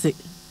damase.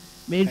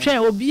 Me twen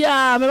obi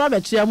a me ba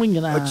ba chia mo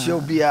nyina. O chia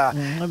obi a.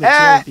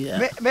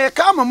 Me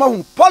ka mama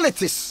hu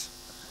politics.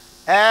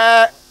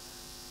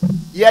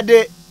 Ye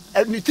de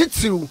ni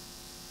titiru.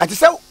 Ati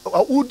se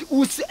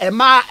usi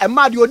ema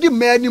de odi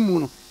mani mu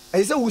no.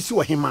 Ati se usi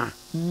wo hema.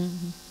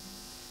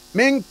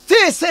 Men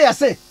te se ya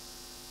se.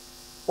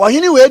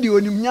 Ohini we di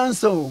onim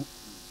nyansa o.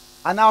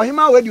 Ana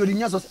ohima we di onim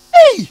nyansa.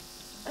 Eh!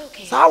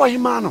 Sa wo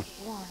hema no.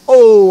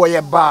 Oh,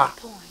 ye ba.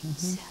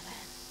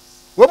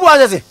 Wo bu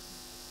aje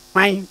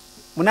man,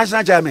 mo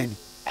national chairman.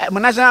 Mo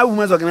national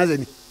women's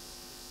organization.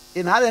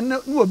 Ina ale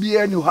no obi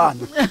ani ha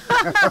no.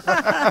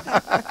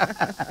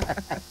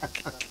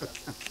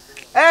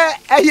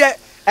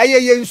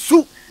 Eye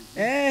nsu.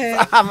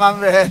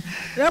 Amame.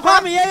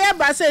 Rekwa me ye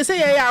ba say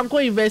ye anko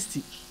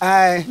university.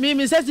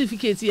 Me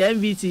certificate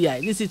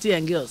MVTI, ni city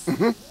and girls.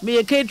 Me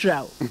ye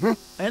caterer.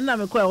 Na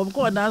me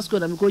ko dance school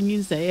na me ko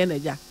nyinsa ye na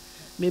ja.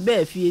 Me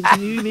be fie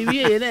nti me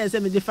wie ye na say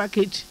me de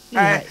package.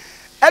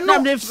 No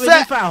me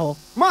fa ho.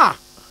 Ma,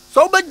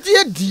 so be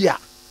dia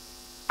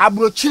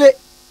abrochire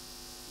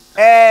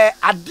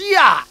ade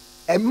a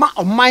ema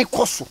oman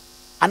koso.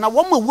 Ana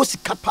wo ma wo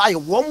sika pa ye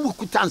wo mu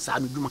kuta nsa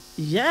no dwuma.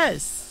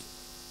 Yes.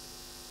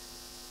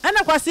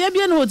 Ana kwase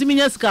bia no hotimi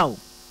nya sika o.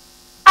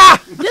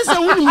 This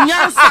a woman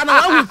nyansa na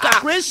wa hu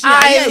calculation.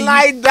 I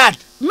like that.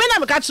 Me na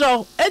me ka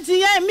kiro. Eti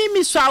ye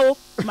mi swawo.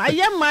 My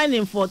year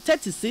mining for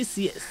 36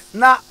 years.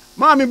 Na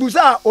ma me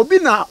busa obi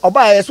na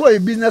oba ye so a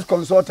business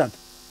consultant.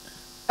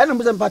 Ena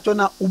busa mpacho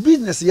na o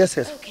business yes.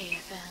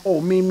 Oh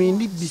me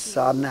ni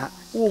bisa na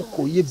wo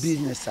ko ye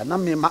business na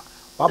me ma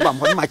wa ba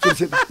mo ma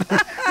kire.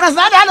 Na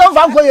sa da do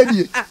fa ko ye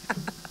bi.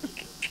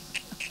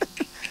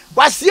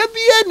 Wasie bi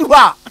enu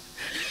a.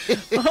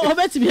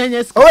 Obetimi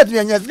anyes. Obetimi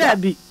anyes. Na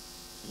bi.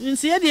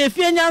 Nsi ye de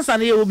efie nyansa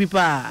na ye obi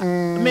pa.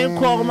 Me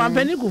ko ma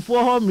pani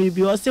kufo ho mri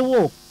bi o se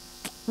wo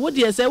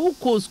de se wo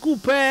ko school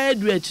pa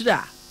du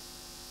akira.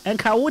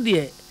 Enka wo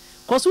de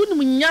cause wo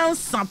nim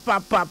nyansa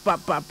pa.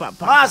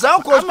 Ah, sa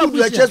ko school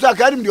du akira so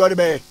akadim de o de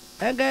be.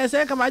 Enka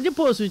se ka ma ji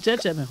post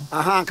cheche me ho.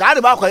 Aha, ka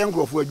de ba kwa ye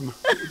nkrofo adwuma.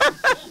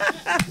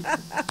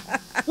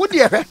 Wo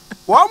de hwe.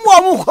 Wo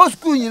mo ko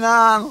school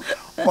nyina no.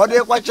 O de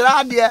kwa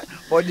kira de,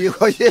 o de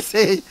ko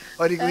yese.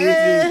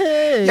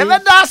 Ye me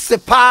da se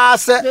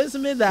pass.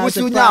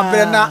 Wusu nya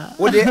brena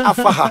wo de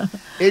afaha.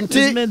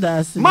 Enti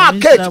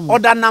market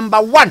order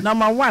number 1.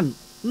 Number 1.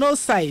 No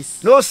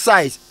size. No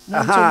size.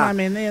 Aha.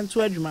 Me na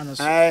ento adwuma no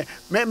so.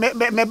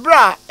 Me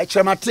bra e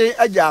chemate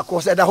aja ko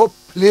se da ho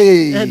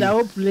play. Da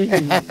ho play.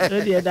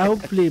 E da ho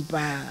play pa.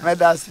 Me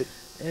da se.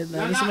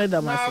 Na me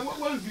da mas.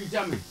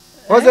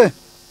 O se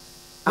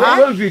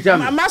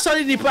Ma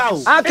sorry nipa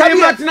o. Akabi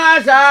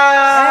matna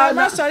sa.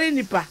 Ma sorry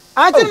nipa.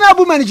 Anti na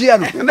bu manijia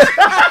no.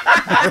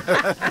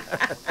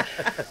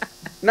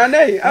 Na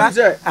nei, am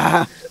say.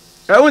 I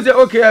won't say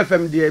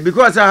okayfm there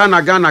because I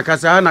na Ghana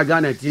kasa ha na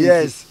Ghana team.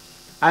 Yes.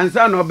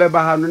 Ansa no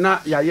beba ha no na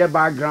ya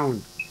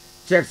background.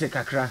 Check se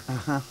kakra.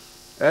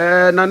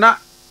 Na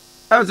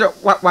am say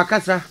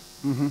wakasa.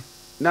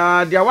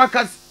 Na dia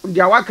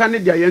waka ne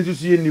dia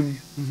yensusu enim.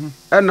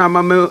 Na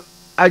mama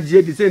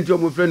agye di senti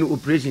omo friend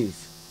operations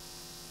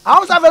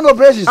how seven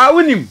operations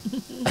awunim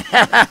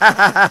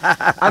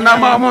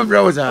anama omo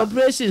browser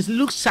operations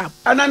look sharp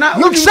anana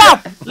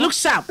look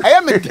sharp I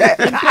am in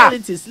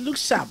qualities look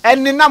sharp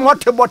and ni nam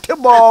hote bote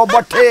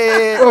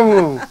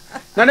oh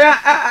na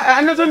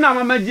anazo na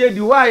mama gye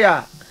di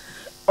why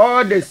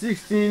all the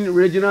 16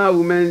 regional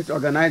women's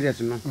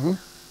organizers no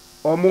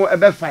omo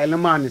ebe file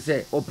man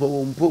say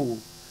opo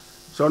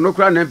so no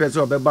kra na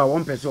person obeba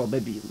one person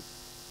obebi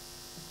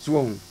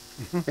so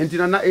enti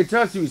na it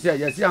tells you say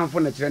yes am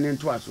for na kire ne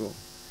nto aso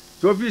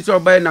so fi so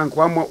obai na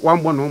nkwa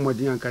one born home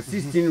modin anka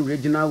 16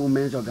 regional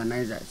women's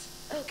organizers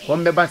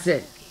come beba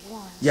say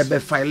ye be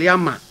file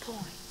ama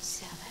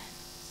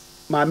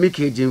ma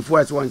make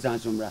Gyamfua as one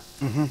sansumra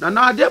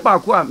na ade ba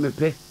ko a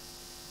mepe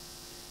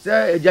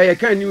say eja ye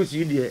kan news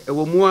yi de e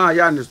wo mu a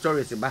ya ne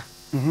stories ba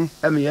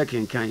e me ye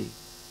kenkan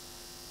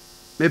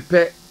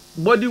mepe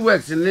body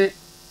works ne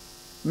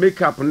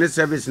makeup ne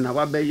service na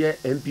wa be ye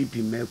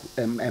MPP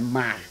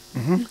ma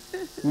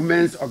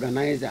women's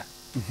organizer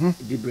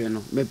dibre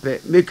no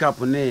mepe makeup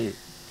ne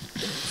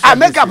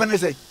makeup ne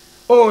say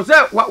oh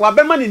say wa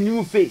be man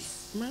new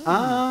face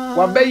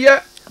wa be ye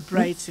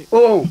bright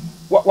oh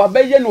wa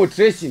be ye no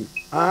tracing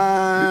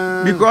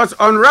because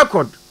on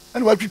record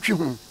and what twitwi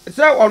ho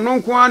say ono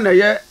nko na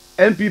ye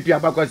MPP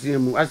abakwase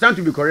mu I stand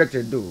to be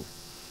corrected though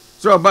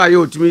so ba ye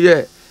otimi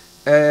ye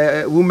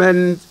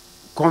women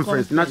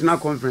conference national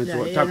conference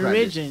or takra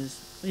regions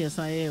yes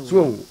I am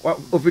so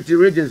ofiti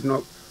regions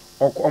no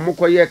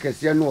omukọ ye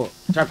kese no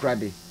takra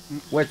de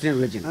western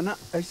region ana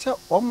say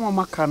omo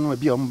maka no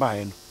bi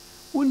ombae no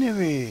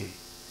unewe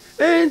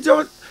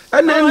njo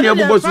ana ne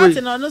bubo so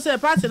party no say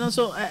party no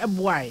so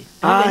boy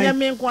enya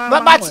me nkwa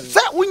but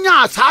say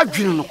unya asa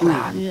adwene no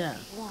kra yeah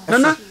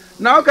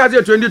na o ka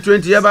say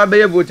 2020 ye ba be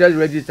ye voters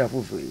register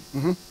for free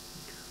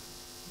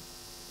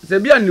se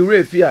bia ni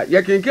refi a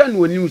ye kenkan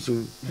no news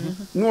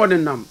no de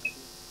nam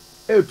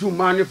etu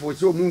man for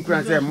so mun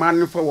kran say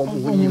man for wo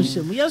mu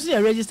honyim yes you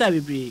register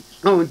be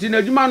no nti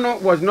na djuma no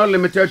was not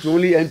limited to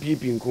only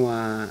MPP nko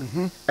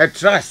a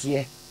trust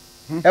ye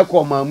e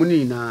ko mamu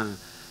ni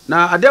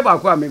na ade ba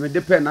ko a me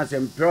de pen na say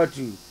prior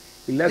to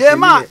election yeah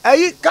ma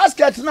ayi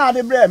casket na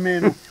ade bre me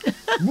no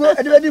bro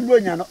ade be di bro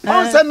nya no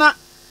on say na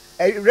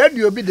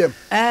radio bi dem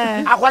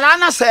akwala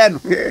na say no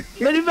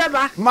me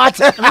baba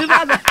mate me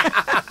baba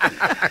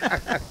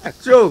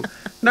so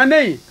na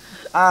nei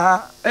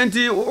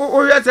enti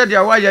o ya said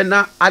ya waye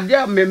na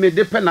ade me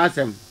de pen na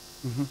asem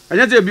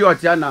anya say bi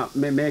otia na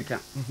me meka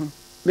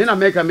me na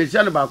meka me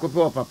sia no ba ko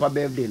pe papa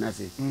birthday na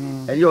say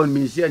enye on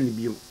me sia ni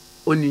bi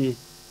oni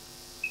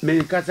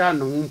me kasa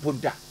no mpo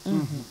da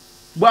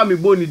bo mi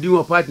bo ni di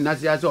wo party na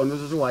say ase ono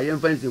so wa ye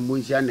mfa nsem bo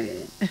nsia na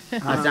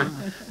asa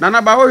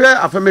na ba wo hwe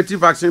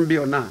affirmative action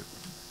bill na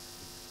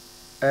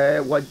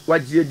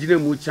wajie gine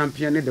mu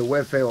champion the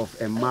welfare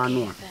of a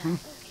man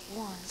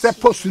say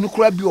post nu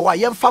kura bi wa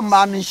ye mfa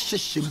ma no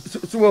hyehyem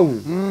so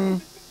wo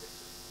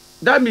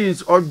that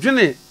means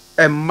odwene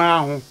e ma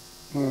ho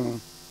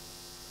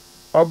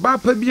oba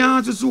pa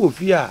bia so wo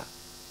fi a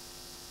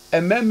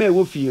ememe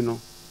wo fi no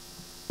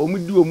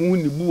omudi omu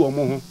ni bu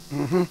omo ho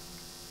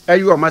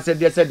ayi o ma se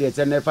de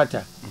na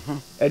fata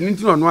eni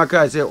nti no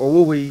aka se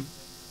owo hoi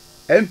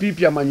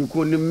MPP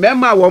amanyuko ni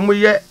mema wo mo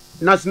ye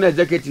national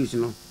executives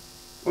no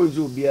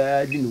onzo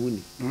bia di no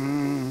ni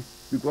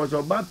because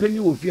oba pani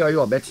wo fi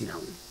ayo obetia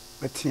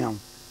ho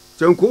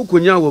so nko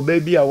konya wo ba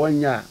bi a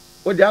wonya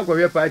o de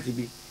akwohwe party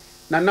bi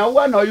na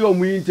wa na oyo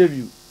mu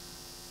interview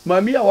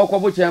mami a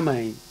wakwabo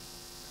chairman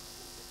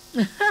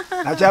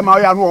na chairman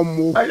oya no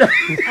omo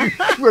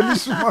we ni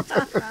suma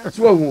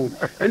so ho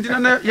enti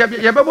na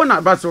ye bebo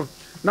na baso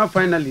na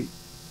finally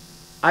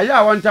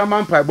aya one time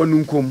man pai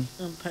bonu nkom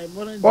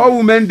all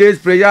women days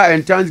prayer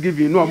and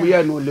thanksgiving no mo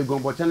ye no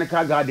Legon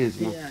Botanical Gardens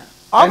no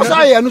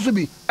amsa ye no so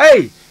bi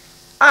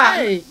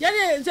Hey,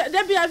 yeah,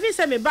 there be a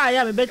visa me buy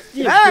ya me bet.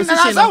 Na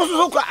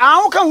so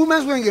how can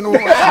women's wing no. Me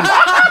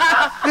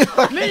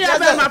ya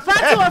be my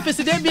party office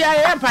there be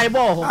a empire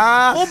ball.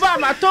 Oba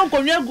ma ton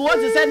konwa gu o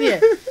ti se ne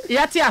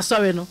ya ti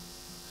asore no.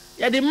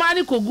 Ya the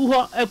man ko gu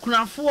ho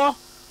akunafo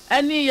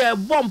ani ye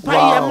bompa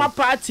ye ma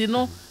party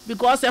no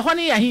because e ho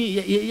ne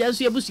ya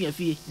so ebusu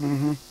afie.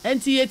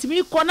 Enti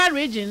yetimi corner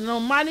region no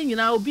man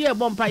nyina obi e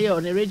bompa ye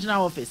on the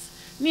regional office.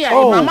 Ni ya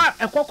mama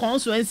e ko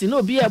constituency no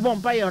obi e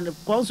bompa ye on the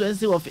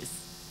constituency office.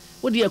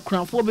 What the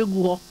cranfo be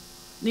go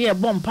near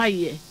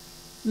Bompaye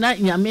na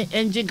nyame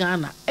enje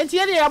Ghana. Enti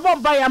ye dey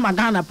Bompaye ma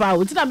Ghana pa.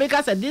 Oti na make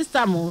us at this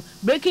time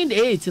breaking the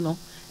 8 no.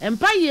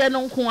 Empire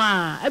no nko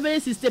a e be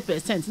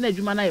 60% na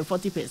adwuma na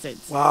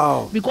 40%.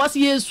 Wow. Because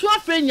ye su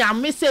afre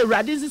nyame say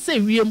rade say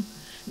wiem.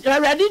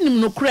 Rade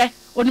nim no kre.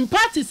 Onim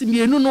parties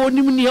mienu no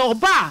onim ni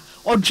oba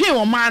odwen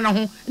wo man no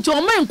ho. Nti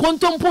o man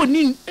kontompo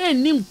nim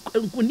enim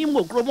nkonim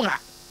okrom ha.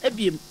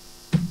 Ebiem.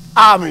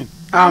 Amen.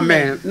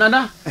 Amen.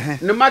 Nana,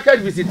 no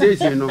market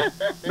visitation no.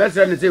 Best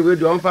friend say we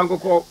do on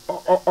fanko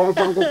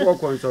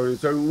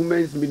concern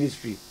women's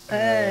ministry.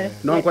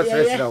 No ko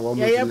stress da wo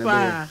mo.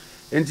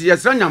 Enti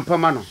yesra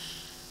nyampama no.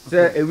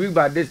 say a week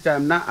by this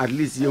time now at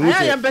least you will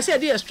say I am be say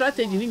the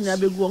strategy ni na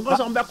be go nko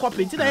so on be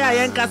copy ti na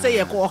ya nka say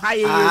ye ko ha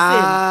ye say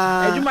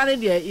adwuma ne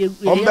de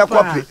on be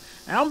copy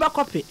on be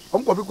copy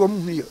ko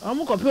mu hu ye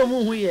on copy o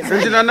mu hu ye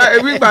ntina na a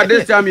week by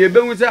this time you be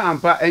hu say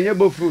ampa enye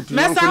bo fruit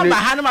no ko ba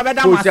ha no ma be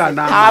da ma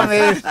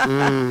amen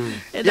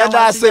ya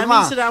da se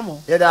ma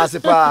ya da se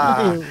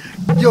pa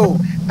yo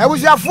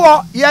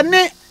ebusiafo ye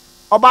ne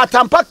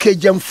obatampa ke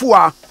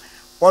Gyamfua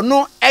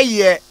ono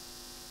eye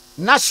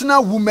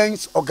National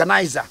Women's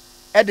Organizer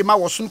edema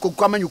wosun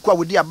kokwa manyuko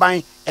wodi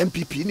aban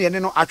MPP ne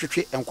no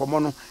atwetwe enkomo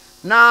no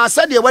na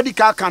sade wadi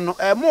ka aka no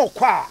mo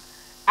kwa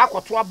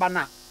akoto aba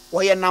na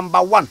woye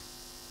number 1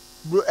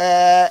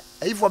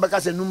 ifo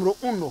beka se numero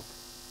 1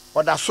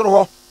 oda soro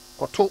ho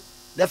koto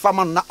de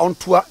fama na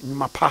ontoa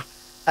nyumapa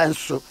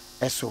enso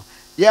eso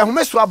ye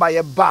homeso aba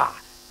ye ba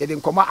ye de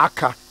nkoma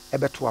aka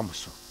ebeto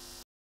amoso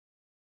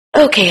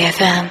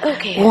OKFM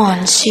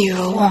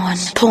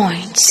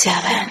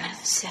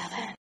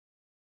 101.7